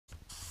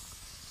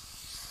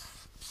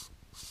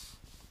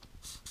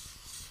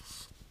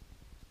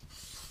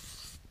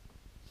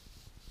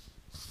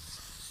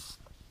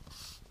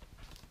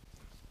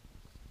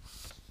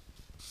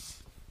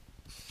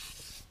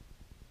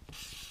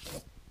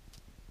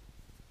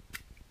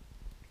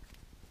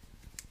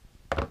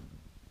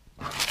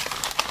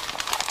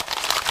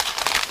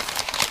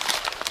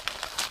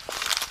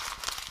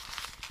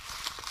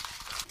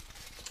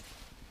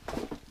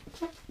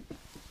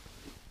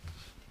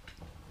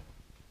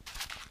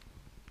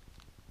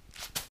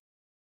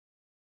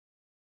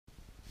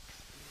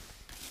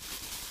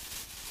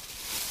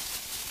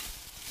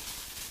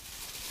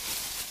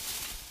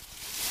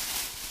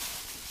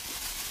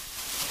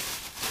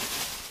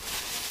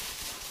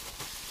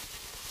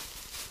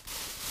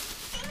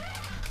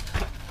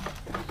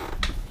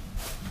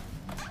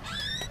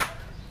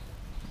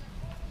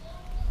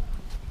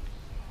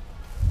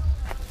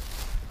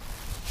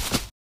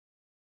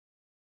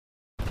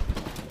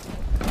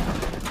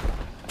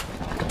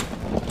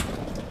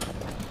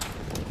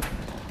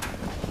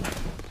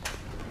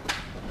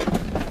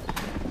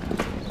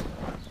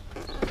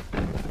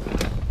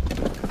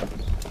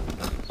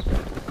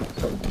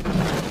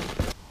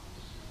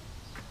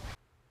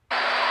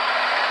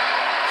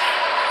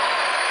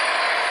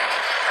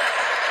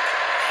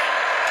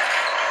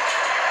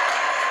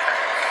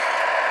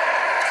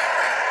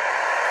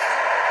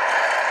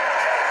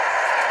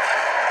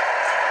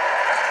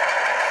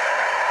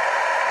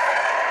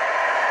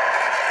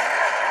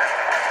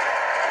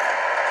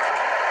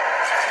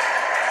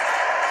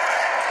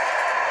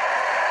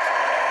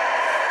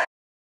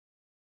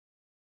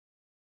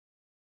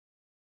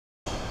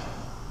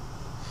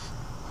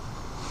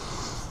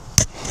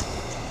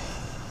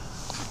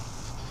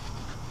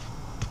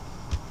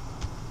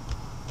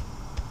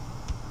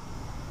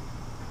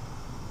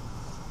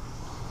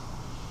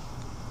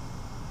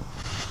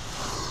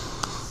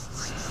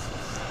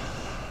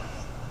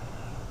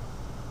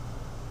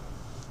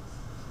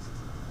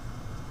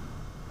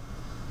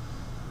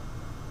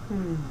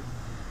Yeah,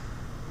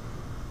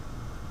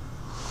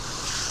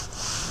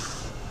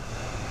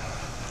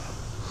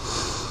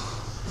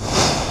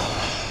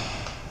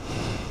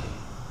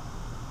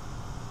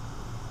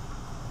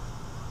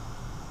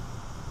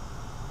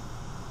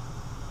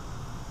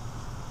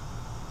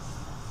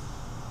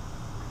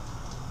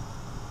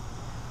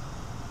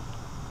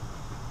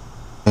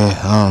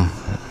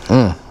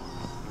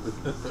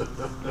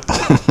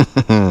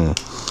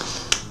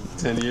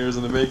 10 years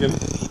in the making.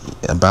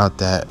 about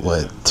that,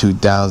 what,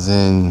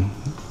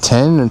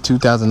 2010 or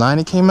 2009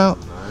 it came out?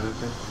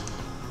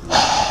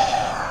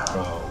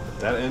 Bro,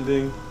 that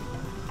ending,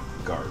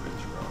 garbage,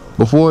 bro.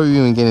 Before we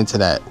even get into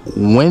that,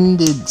 when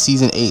did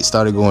season 8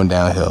 started going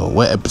downhill?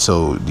 What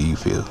episode do you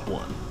feel?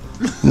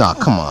 1. Nah,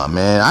 come on,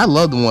 man. I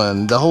loved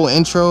one. The whole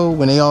intro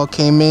when they all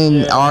came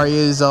in,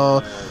 Arya's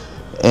all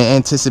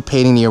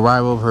anticipating the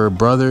arrival of her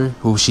brother,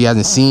 who she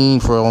hasn't seen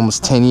for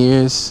almost 10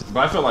 years.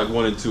 But I felt like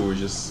 1 and 2 were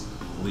just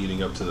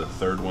leading up to the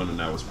third one, and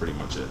that was pretty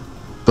much it.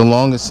 The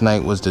Longest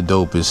Night was the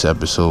dopest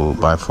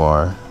episode by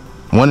far.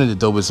 One of the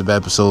dopest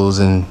episodes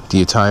in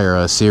the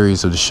entire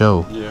series of the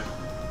show. Yeah.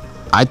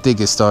 I think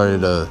it started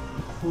to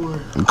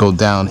go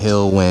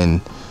downhill when,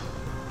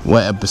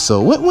 what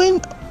episode? When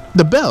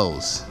the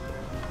Bells.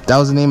 That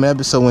was the name of the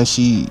episode when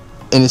she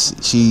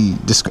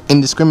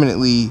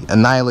indiscriminately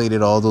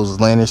annihilated all those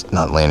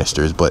not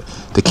Lannisters, but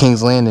the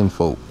King's Landing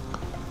folk.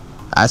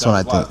 That's when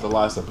I think. The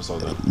last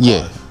episode then.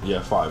 Yeah. 5.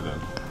 Yeah, 5 then.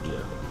 Yeah.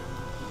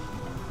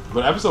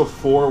 But episode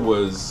 4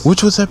 was.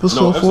 Which was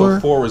episode 4?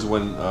 Episode 4 was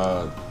when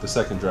the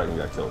second dragon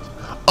got killed.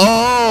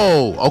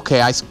 Oh,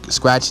 okay. I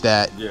scratched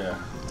that. Yeah.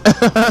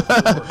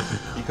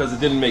 Because it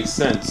didn't make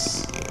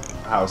sense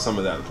how some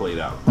of that played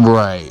out.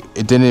 Right.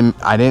 It didn't.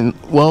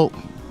 Well,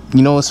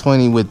 you know what's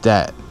funny with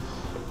that?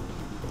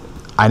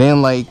 I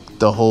didn't like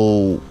the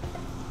whole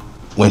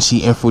when she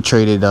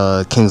infiltrated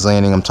King's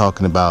Landing. I'm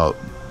talking about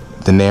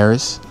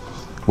Daenerys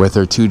with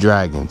her 2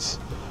 dragons.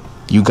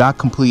 You got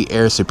complete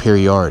air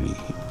superiority.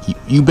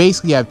 You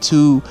basically have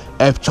 2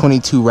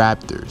 F-22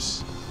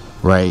 Raptors,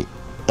 right?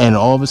 And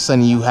all of a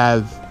sudden you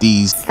have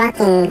these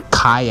fucking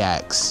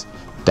kayaks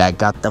that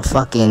got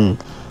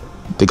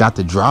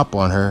the drop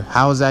on her.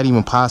 How is that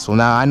even possible?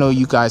 Now, I know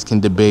you guys can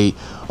debate,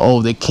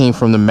 oh, they came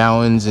from the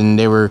mountains and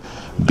they were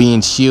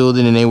being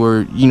shielded and they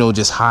were,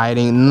 just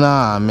hiding.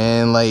 Nah,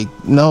 man,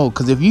 no,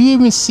 because if you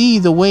even see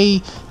the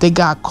way they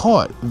got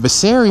caught,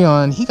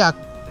 Viserion, he got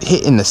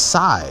hit in the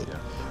side,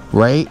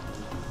 right?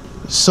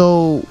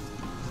 So...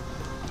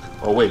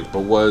 Oh, wait, but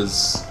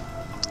was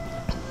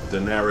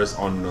Daenerys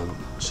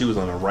she was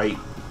on the right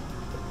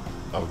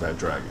of that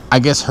dragon? I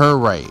guess her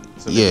right,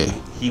 so yeah.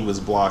 He was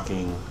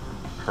blocking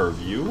her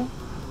view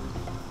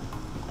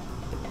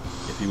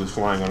if he was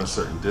flying on a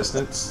certain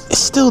distance. It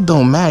still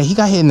don't matter. He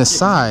got hit in the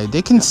side.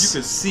 They can. You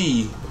could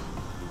see.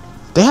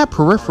 They have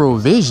peripheral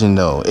vision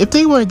though. If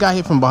they were got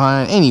hit from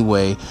behind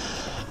anyway,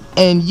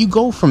 and you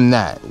go from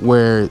that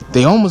where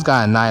they almost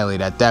got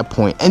annihilated at that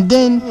point, and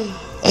then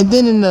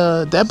in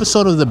the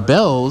episode of the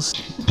Bells,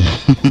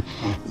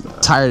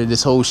 tired of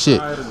this whole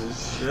shit.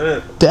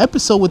 The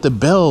episode with the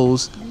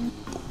Bells,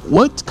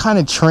 what kind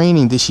of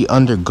training did she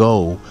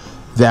undergo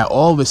that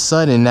all of a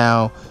sudden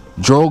now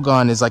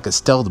Drogon is like a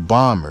stealth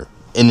bomber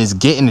and is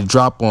getting the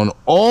drop on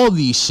all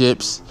these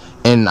ships?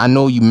 And I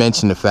know you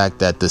mentioned the fact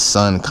that the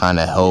sun kind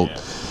of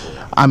helped.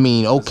 Yeah. I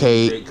mean,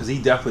 okay, because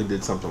he definitely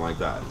did something like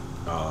that.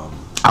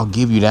 I'll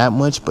give you that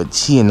much, but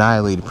she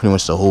annihilated pretty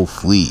much the whole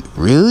fleet.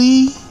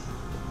 Really?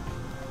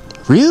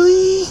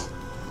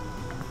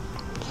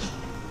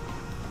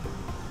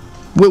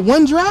 With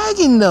one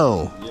dragon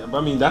though. Yeah, but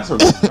I mean that's her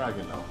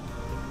dragon though.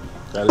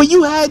 But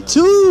you had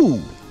 2.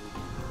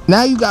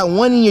 Now you got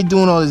 1 and you're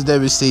doing all this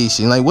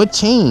devastation. Like, what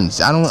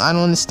changed? I don't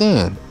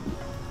understand.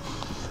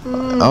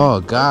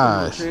 Oh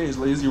gosh. Changed.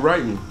 Lazy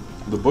writing.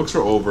 The books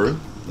are over.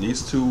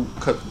 These 2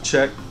 cut the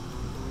check.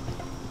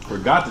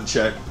 Forgot the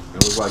check.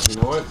 And was like, you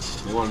know what?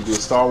 They want to do a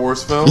Star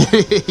Wars film.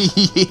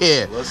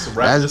 Yeah. Let's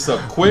wrap this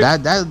up quick.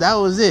 That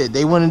was it.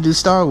 They want to do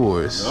Star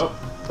Wars. Yep.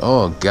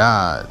 Oh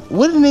God.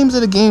 What are the names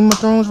of the Game of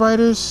Thrones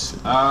writers?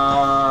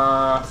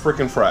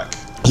 Frickin' Frack.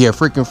 Yeah,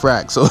 Frickin'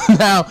 Frack. So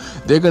now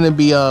they're gonna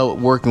be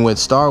working with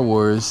Star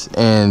Wars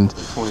and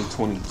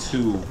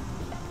 2022.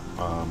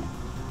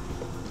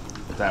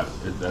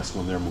 That's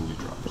when their movie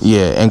drops.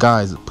 Yeah, and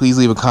guys, please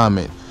leave a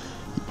comment.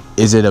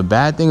 Is it a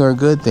bad thing or a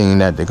good thing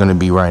that they're gonna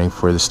be writing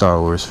for the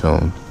Star Wars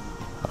film?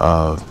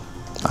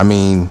 I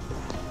mean,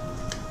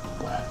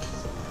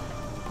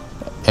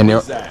 and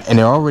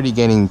they're already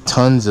getting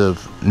tons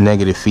of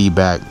negative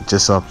feedback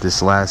just off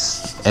this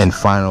last and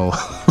final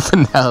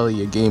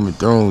finale of Game of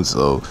Thrones.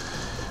 So,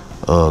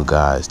 oh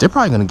guys, they're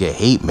probably gonna get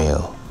hate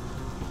mail,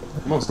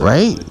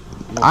 right?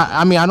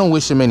 I mean, I don't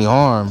wish them any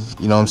harm.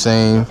 You know what I'm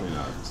saying?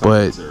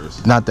 But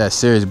not that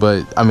serious.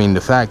 But I mean,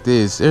 the fact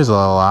is, there's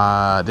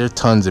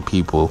tons of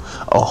people,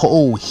 a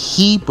whole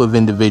heap of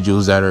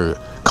individuals that are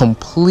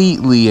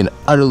completely and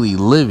utterly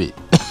livid.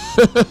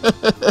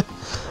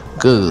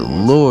 Good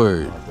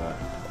Lord.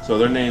 So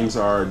their names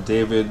are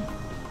David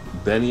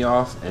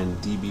Benioff and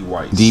DB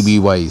Weiss. DB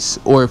Weiss.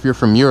 Or if you're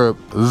from Europe,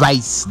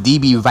 Vice.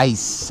 DB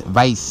Weiss.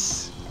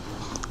 Vice.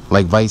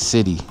 Like Vice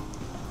City.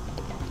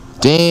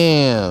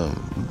 Damn.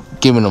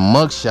 Giving them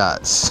mug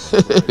shots.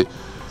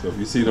 So if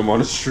you see them on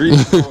the street,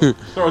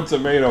 throw a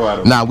tomato at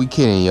them. Nah, we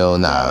kidding, yo.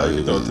 Nah, you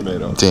can throw a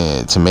tomato.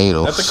 Damn,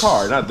 tomatoes. At the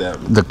car, not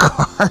them. The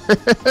car.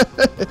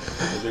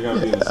 They're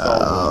gonna be in the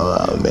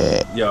Oh,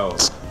 man. Yo,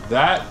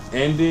 that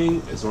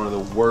ending is one of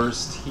the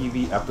worst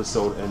TV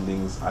episode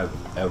endings I've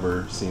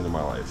ever seen in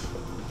my life.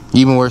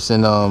 Even worse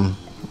than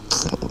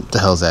what the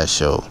hell's that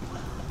show?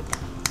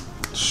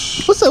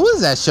 What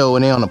is that show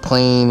when they on a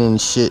plane and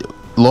shit?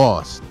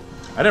 Lost.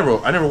 I never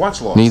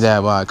watched Lost. Neither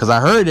have I, cause I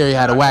heard they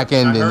had a whack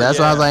ending. That's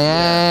why I was like,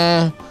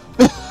 yeah.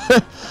 eh.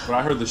 But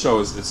I heard the show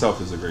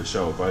itself is a great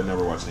show, but I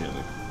never watched the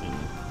ending.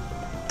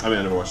 I mean,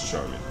 I never watched the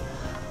show.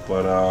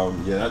 But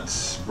yeah,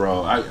 that's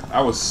bro.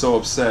 I was so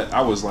upset.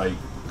 I was like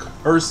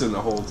cursing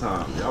the whole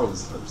time. I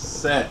was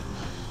upset.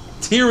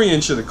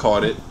 Tyrion should have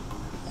caught it.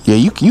 Yeah,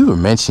 you were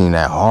mentioning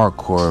that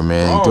hardcore,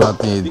 man, throughout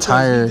the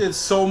entire. He did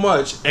so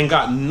much and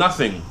got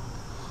nothing.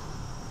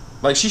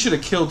 Like, she should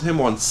have killed him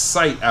on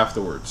sight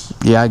afterwards.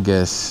 Yeah, I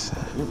guess.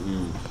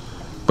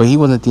 But he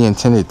wasn't the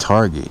intended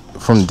target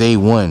from day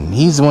one.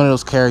 He's one of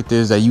those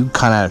characters that you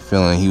kind of had a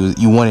feeling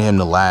you wanted him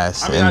to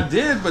last. I mean, I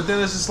did, but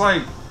then it's just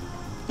like,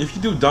 if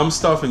you do dumb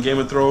stuff in Game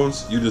of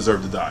Thrones, you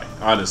deserve to die,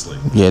 honestly.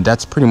 Yeah,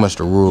 that's pretty much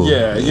the rule.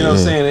 Yeah, you know what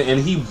I'm saying? And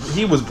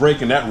he was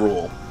breaking that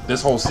rule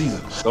this whole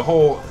season.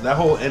 That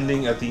whole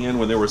ending at the end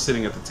when they were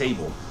sitting at the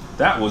table,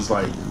 that was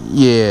like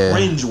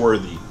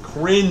cringeworthy,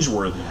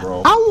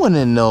 bro. I want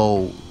to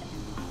know,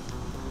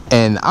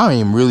 and I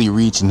am really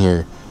reaching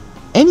here,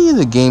 any of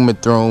the Game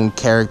of Thrones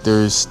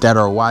characters that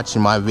are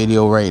watching my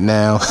video right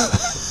now,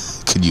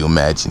 could you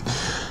imagine?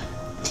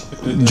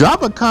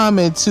 Drop a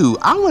comment too.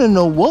 I want to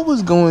know what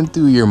was going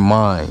through your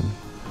mind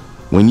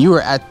when you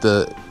were at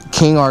the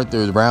King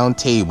Arthur's round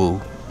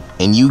table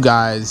and you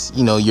guys,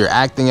 you're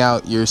acting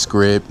out your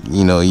script,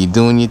 you're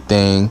doing your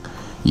thing,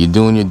 you're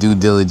doing your due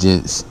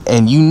diligence,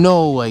 and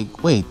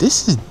like, wait,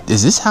 is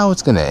this how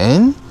it's gonna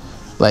end?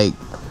 Like,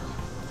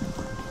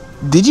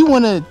 did you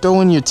want to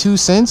throw in your 2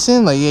 cents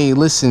in? Like, hey,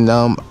 listen,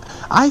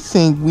 I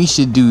think we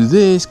should do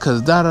this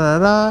because da da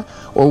da da.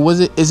 Or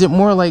is it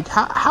more like,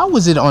 how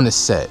was it on the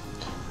set?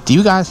 Do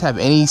you guys have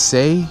any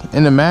say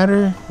in the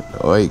matter?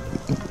 Like,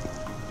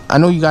 I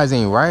know you guys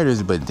ain't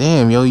writers, but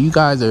damn, yo, you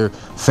guys are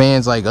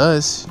fans like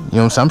us. You know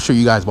what I'm saying? I'm sure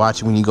you guys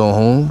watch it when you go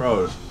home.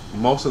 Bro,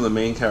 most of the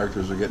main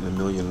characters are getting $1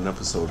 million an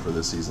episode for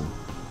this season.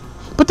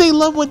 But they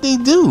love what they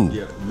do.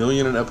 Yeah, $1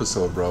 million an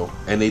episode, bro.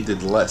 And they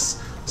did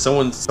less.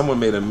 Someone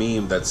made a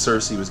meme that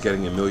Cersei was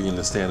getting $1 million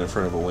to stand in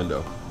front of a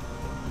window.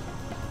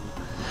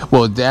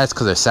 Well, that's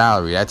because of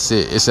salary. That's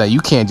it. It's like you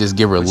can't just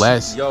give her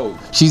less.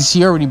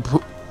 She already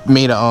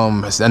made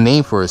a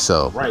name for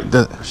herself. Right.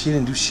 She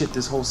didn't do shit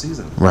this whole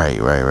season. Right.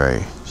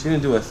 She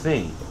didn't do a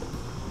thing.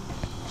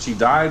 She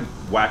died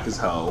whack as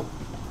hell.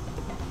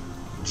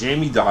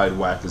 Jamie died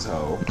whack as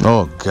hell.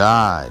 Oh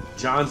God.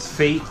 John's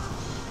fate.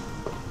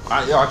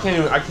 I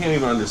can't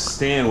even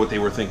understand what they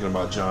were thinking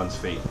about John's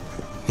fate.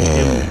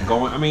 Yeah.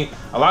 I mean,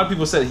 a lot of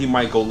people said he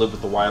might go live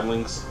with the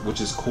wildlings,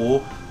 which is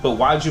cool. But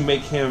why'd you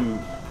make him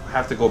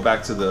have to go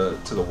back to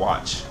the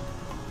Watch?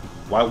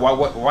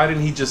 Why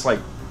didn't he just like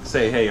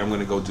say, hey, I'm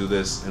gonna go do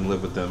this and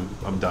live with them,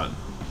 I'm done?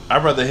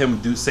 I'd rather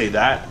him say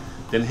that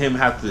than him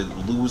have to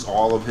lose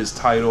all of his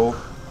title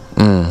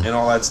and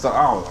all that stuff.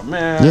 Oh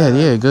man.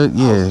 Yeah, good.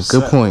 Yeah,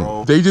 good point.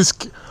 Bro.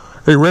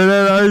 They ran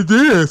out of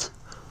ideas.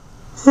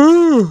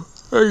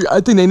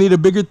 I think they need a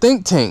bigger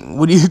think tank.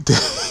 What do you think?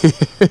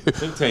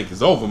 Think tank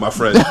is over, my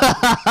friend.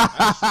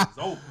 That shit is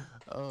over.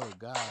 Oh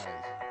God.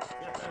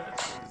 Yeah, that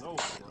shit is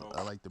over, bro.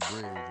 I like the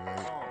bridge,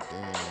 right?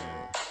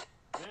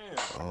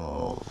 Damn.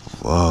 Oh,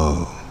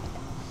 whoa.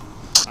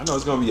 I know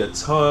it's gonna be a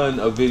ton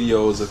of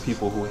videos of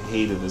people who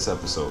hated this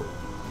episode.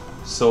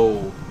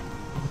 So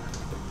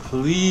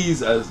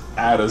please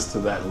add us to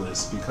that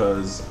list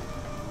because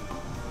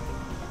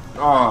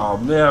oh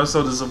man, I'm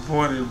so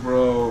disappointed,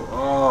 bro.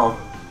 Oh,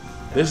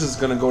 this is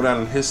gonna go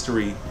down in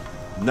history,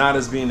 not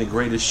as being the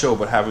greatest show,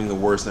 but having the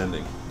worst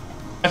ending.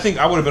 I think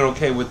I would have been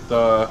okay with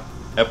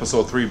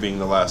episode 3 being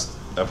the last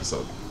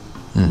episode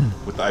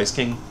with the Ice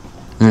King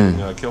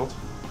getting killed.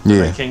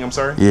 Yeah, Night King. I'm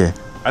sorry. Yeah,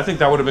 I think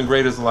that would have been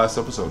great as the last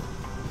episode.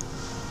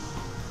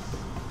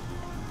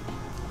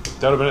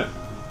 That would have been it.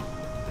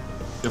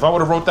 If I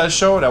would have wrote that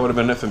show, that would have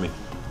been it for me.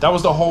 That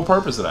was the whole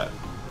purpose of that.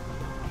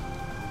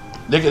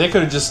 They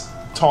could have just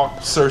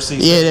talked Cersei.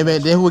 Yeah,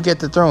 they would get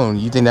the throne.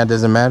 You think that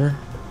doesn't matter?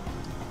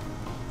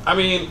 I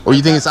mean, or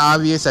you think it's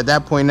obvious at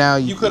that point now?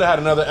 You could have had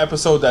another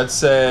episode that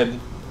said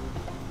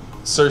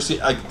Cersei.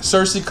 Like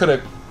Cersei could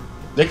have.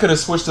 They could have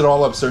switched it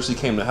all up. Cersei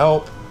came to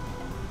help,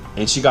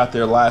 and she got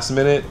there last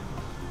minute,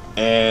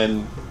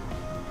 and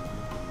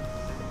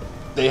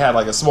they had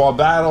like a small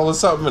battle or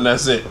something, and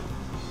that's it.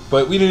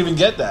 But we didn't even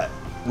get that.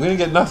 We didn't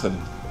get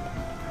nothing.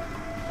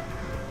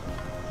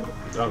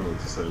 I don't know what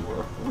to say,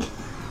 bro.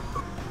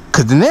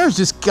 Cause Daenerys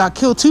just got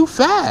killed too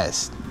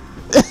fast.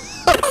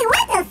 What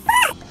the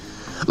fuck?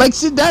 Like,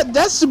 shit,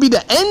 that should be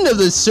the end of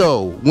the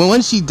show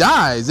when she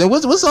dies. And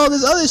what's all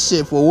this other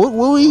shit for?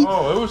 What we?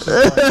 Oh, it was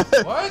just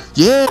like, what?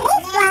 Yeah.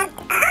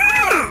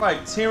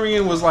 Like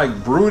Tyrion was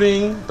like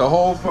brooding the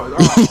whole.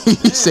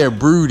 He said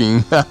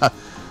brooding.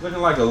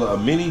 Looking like a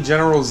mini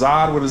General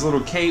Zod with his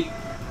little cape.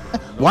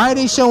 Why are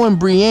they showing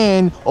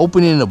Brienne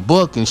opening a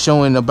book and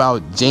showing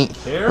about Jane?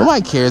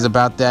 Nobody cares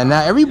about that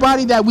now.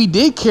 Everybody that we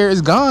did care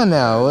is gone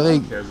now.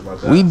 Like, cares about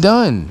that. We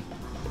done.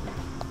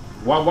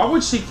 Why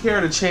would she care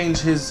to change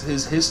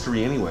his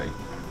history anyway?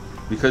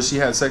 Because she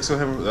had sex with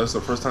him. That's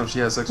the first time she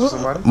had sex with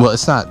somebody. Well,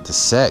 it's not the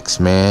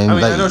sex, man. I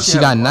mean, like, I know she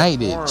got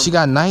knighted. She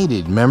got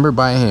knighted. Remember,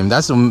 by him.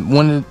 That's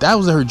that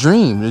was her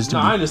dream. No,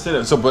 I understand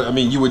that. So, but I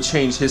mean, you would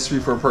change history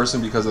for a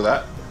person because of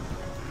that?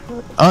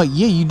 Yeah,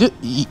 you did.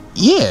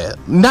 Yeah,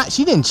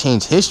 she didn't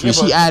change history.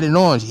 Yeah, she added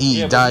on.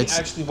 He died. He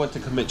actually went to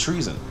commit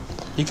treason.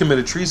 He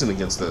committed treason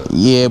against the.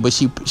 Yeah, but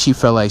she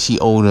felt like she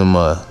owed him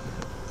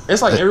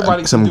It's like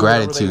everybody some can do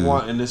gratitude. whatever they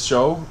want in this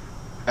show.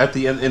 At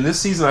the end, in this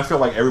season, I feel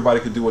like everybody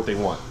could do what they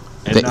want.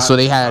 And so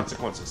they had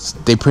consequences.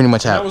 They pretty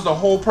much had. That was the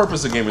whole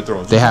purpose of Game of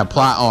Thrones. They had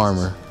plot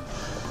armor.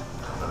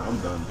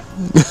 I'm done.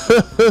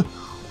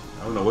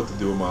 I don't know what to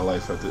do with my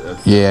life at the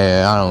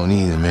Yeah, I don't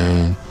either,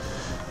 man.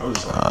 I was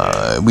just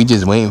like, we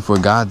just waiting for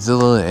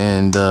Godzilla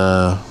and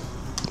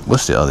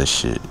what's the other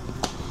shit?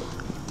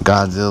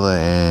 Godzilla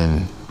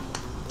and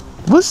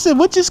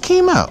what just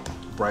came out?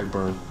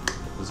 Brightburn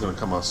is gonna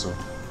come out soon.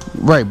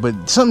 Right,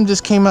 but something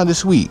just came out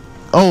this week.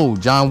 Oh,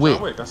 John Wick.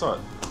 John Wick, I saw it.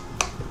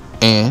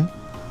 And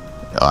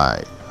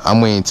alright,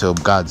 I'm waiting till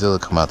Godzilla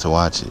come out to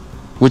watch it,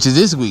 which is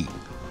this week.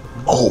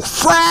 Oh,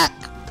 frack!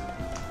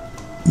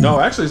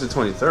 No, actually, it's the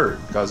 23rd.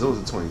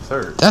 Godzilla's the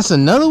 23rd. That's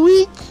another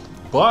week.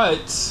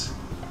 But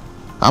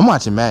I'm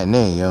watching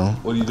matinee, yo.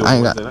 what are you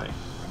doing Wednesday night?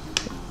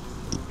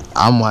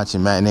 I'm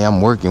watching matinee.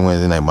 I'm working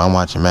Wednesday night, but I'm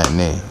watching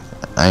matinee.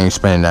 I ain't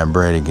spending that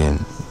bread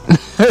again.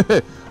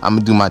 I'm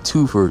gonna do my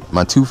two for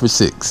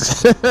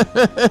 6. That's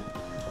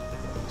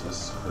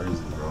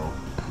crazy, bro.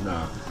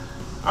 Nah,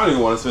 I don't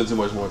even want to spend too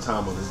much more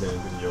time on this damn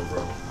video,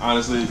 bro.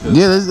 Honestly,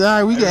 yeah,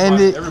 alright. We can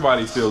end it.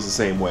 Everybody feels the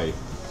same way.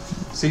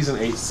 Season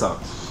 8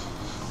 sucked.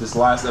 This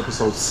last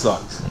episode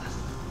sucked.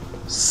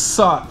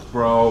 Sucked,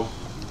 bro.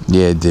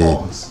 Yeah, it did.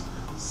 Pause.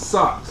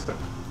 Sucked.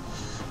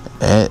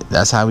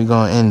 That's how we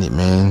gonna end it,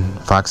 man.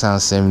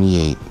 Foxhound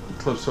 78.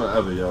 Clips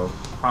forever, yo.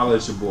 Holla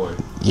at your boy.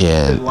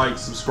 Yeah. Hit like,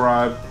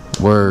 subscribe.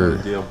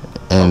 Word. Deal.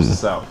 And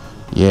helps us out.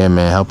 Yeah,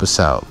 man, help us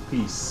out.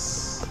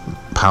 Peace.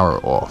 Power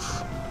off.